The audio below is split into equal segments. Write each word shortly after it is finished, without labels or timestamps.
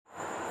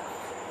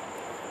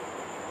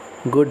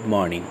Good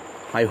morning.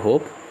 I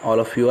hope all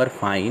of you are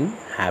fine,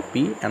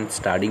 happy, and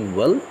studying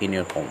well in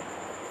your home.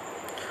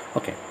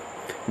 Okay,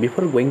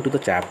 before going to the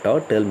chapter,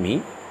 tell me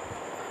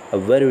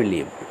where we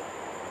live.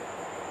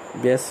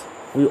 Yes,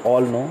 we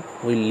all know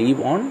we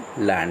live on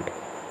land.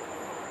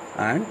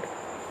 And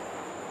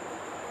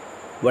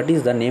what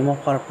is the name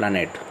of our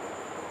planet?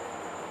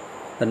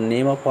 The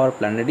name of our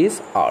planet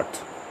is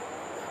Earth.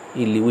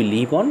 We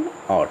live on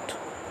Earth.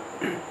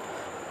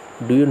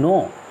 Do you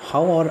know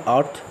how our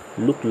Earth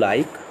look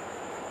like?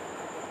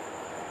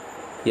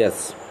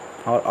 Yes,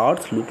 our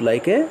Earth look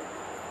like a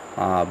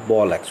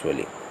ball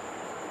actually,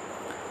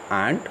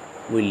 and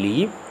we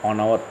live on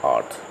our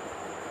Earth.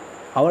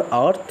 Our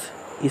Earth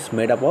is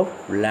made up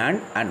of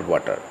land and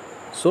water.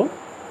 So,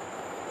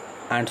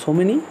 and so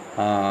many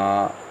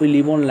we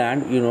live on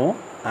land,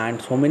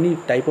 and so many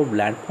type of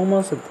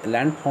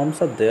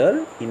landforms are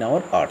there in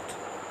our Earth.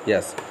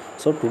 Yes.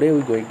 So today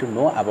we're going to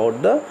know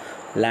about the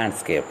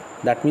landscape.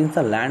 That means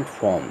the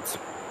landforms.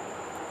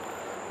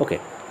 Okay.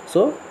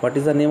 So what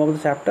is the name of the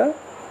chapter?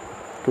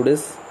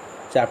 Today's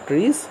chapter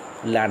is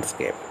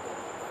landscape.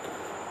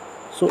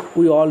 So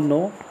we all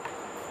know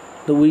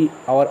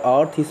our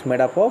earth is made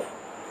up of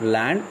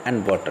land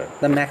and water.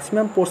 The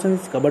maximum portion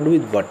is covered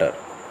with water.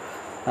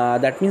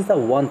 That means the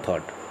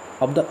 1/3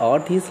 of the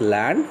earth is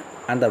land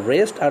and the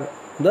rest are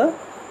the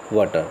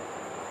water.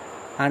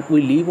 And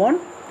we live on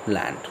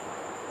land.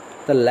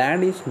 The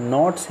land is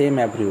not same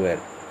everywhere.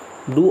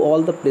 Do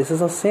all the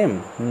places are same?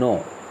 No.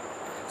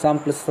 Some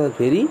places are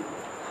very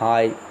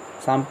high,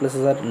 some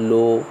places are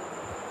low.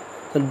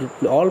 So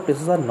all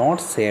places are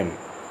not same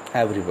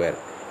everywhere.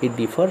 It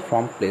differs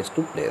from place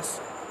to place.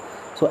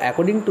 So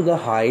according to the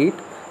height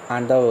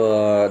and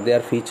their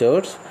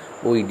features,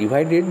 we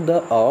divided the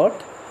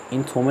earth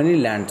in so many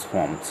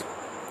landforms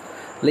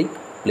like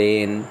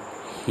plain,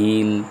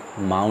 hill,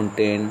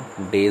 mountain,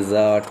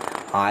 desert,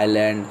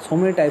 island. So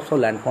many types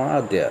of landforms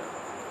are there.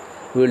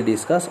 We will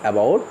discuss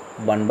about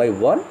one by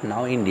one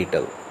now in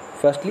detail.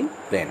 Firstly,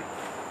 plain.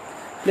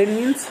 Plain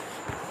means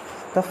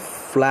the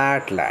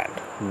flat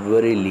land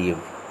where we live.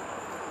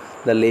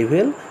 The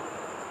level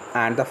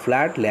and the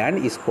flat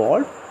land is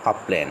called a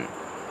plain.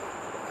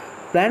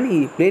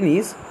 Plain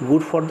is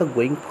good for the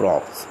growing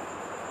crops.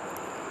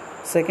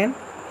 Second,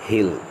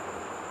 hill.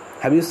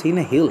 Have you seen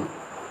a hill?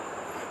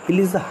 Hill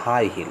is a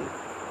high hill.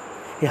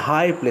 A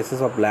high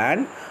places of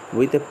land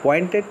with a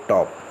pointed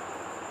top.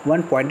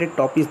 One pointed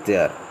top is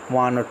there,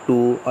 one or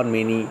two or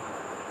many.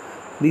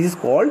 This is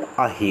called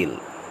a hill.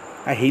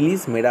 A hill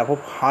is made up of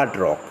hard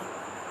rock,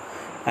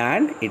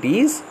 and it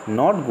is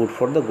not good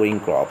for the growing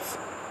crops.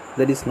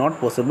 That is not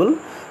possible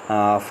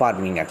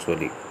farming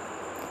actually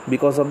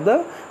because of the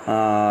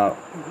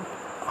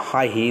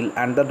high hill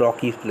and the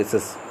rocky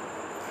places.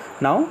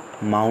 Now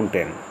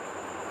mountain,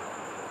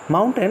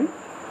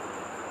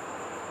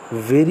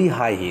 very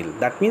high hill.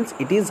 That means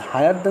it is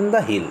higher than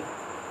the hill,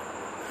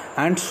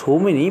 and so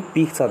many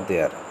peaks are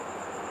there.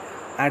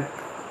 And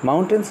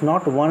mountains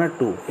not one or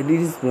two. It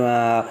is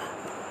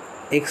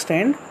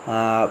extend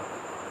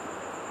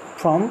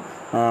from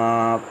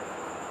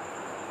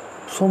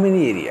so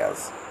many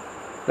areas.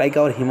 Like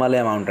our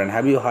Himalaya mountain.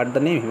 Have you heard the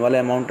name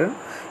Himalaya mountain?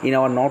 In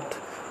our north,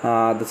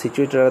 the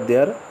situated are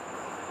there.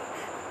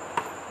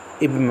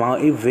 A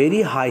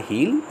very high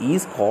hill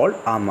is called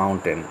a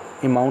mountain.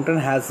 A mountain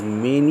has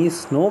many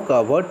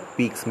snow-covered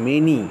peaks,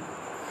 many,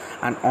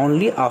 and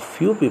only a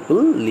few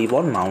people live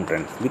on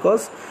mountains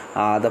because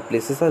the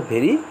places are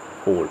very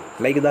cold.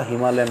 Like the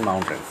Himalayan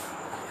mountains.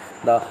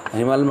 The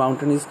Himalayan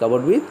mountain is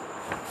covered with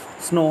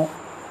snow.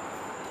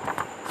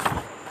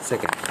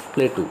 Second,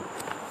 plateau.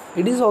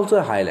 It is also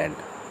a highland,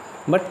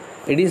 but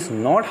it is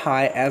not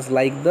high as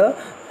like the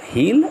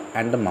hill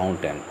and the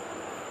mountain.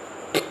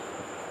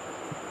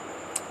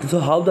 So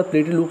how the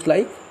plateau looks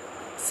like?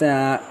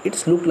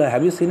 It's look like.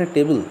 Have you seen a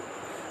table?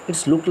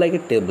 It's look like a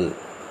table.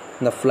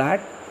 The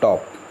flat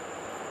top,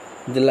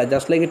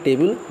 just like a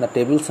table. The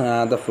tables,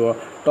 the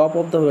top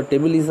of the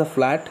table is a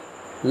flat,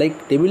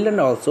 like tableland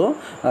also.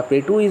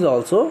 Plateau is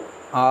also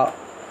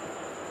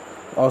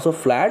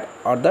flat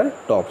at the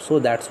top. So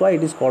that's why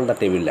it is called the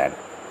tableland.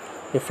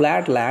 A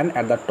flat land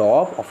at the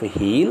top of a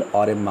hill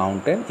or a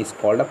mountain is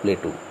called a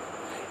plateau.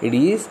 It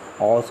is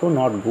also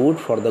not good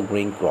for the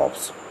growing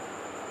crops.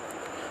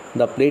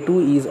 The plateau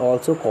is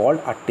also called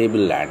a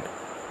tableland.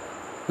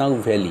 Now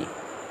valley.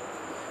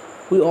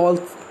 We all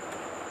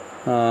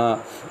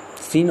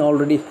seen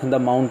already the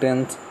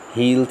mountains,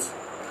 hills,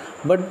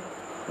 but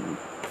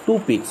two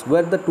peaks.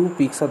 Where the two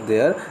peaks are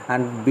there,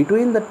 and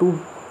between the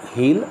two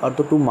hill or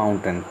the two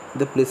mountain,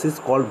 the place is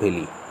called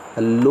valley.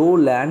 A low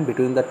land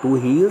between the two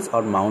hills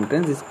or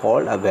mountains is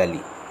called a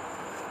valley.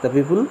 The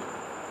people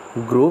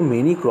grow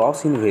many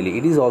crops in valley.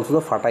 It is also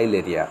the fertile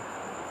area.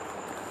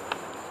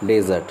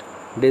 Desert.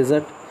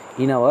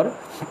 In our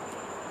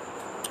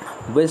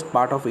west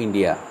part of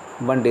India,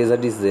 one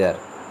desert is there.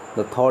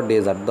 The third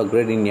desert, the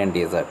Great Indian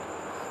Desert.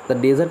 The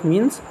desert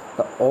means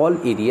the all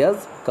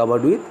areas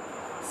covered with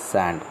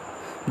sand.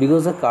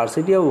 Because the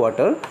scarcity of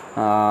water,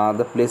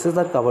 the places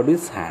are covered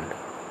with sand.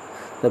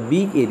 The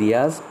big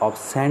areas of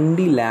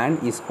sandy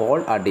land is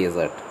called a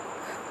desert.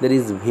 There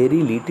is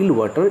very little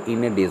water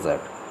in a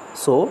desert.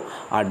 So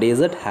a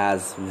desert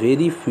has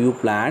very few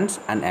plants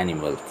and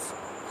animals.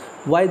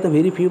 Why the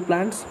very few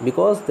plants?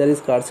 Because there is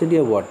scarcity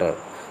of water,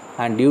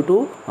 and due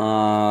to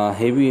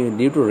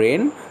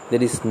rain,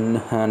 there is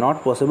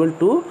not possible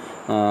to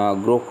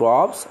grow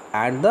crops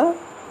and the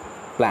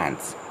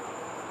plants.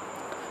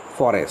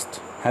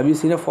 Forest. Have you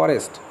seen a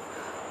forest?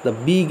 The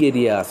big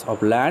areas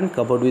of land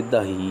covered with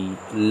the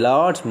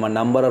large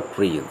number of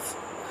trees,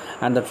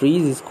 and the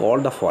trees is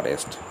called the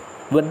forest.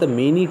 Where the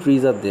many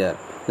trees are there,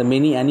 the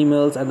many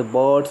animals and the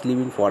birds live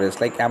in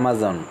forest, like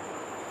Amazon.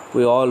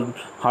 We all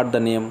heard the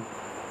name.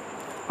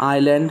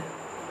 Island.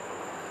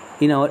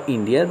 In our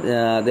India,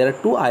 there are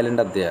two islands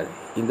are there.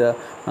 In the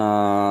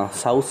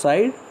south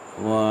side,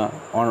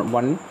 on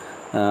one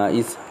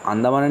is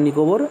Andaman and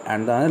Nicobar,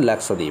 and the other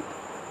Lakshadweep.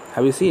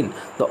 Have you seen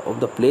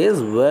the place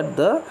where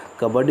the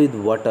covered with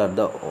water,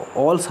 the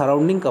all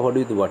surrounding covered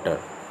with water?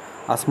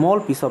 A small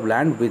piece of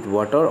land with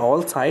water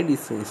all side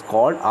is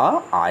called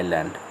a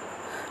island.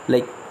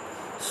 Like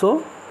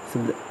so,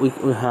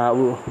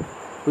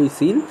 we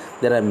seen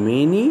there are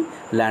many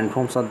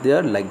landforms are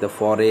there, like the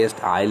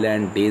forest,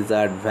 island,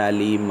 desert,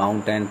 valley,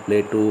 mountain,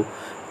 plateau,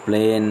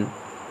 plain.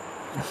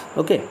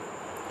 Okay,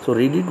 so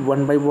read it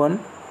one by one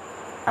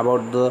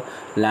about the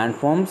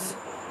landforms,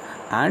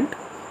 and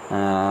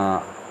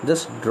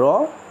just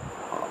draw,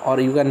 or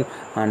you can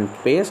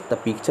paste the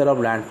picture of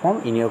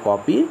landform in your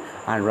copy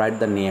and write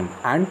the name,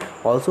 and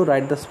also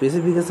write the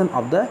specification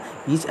of the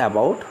each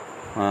about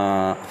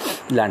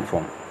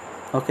landform.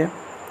 Okay,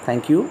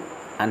 thank you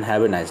and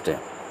have a nice day.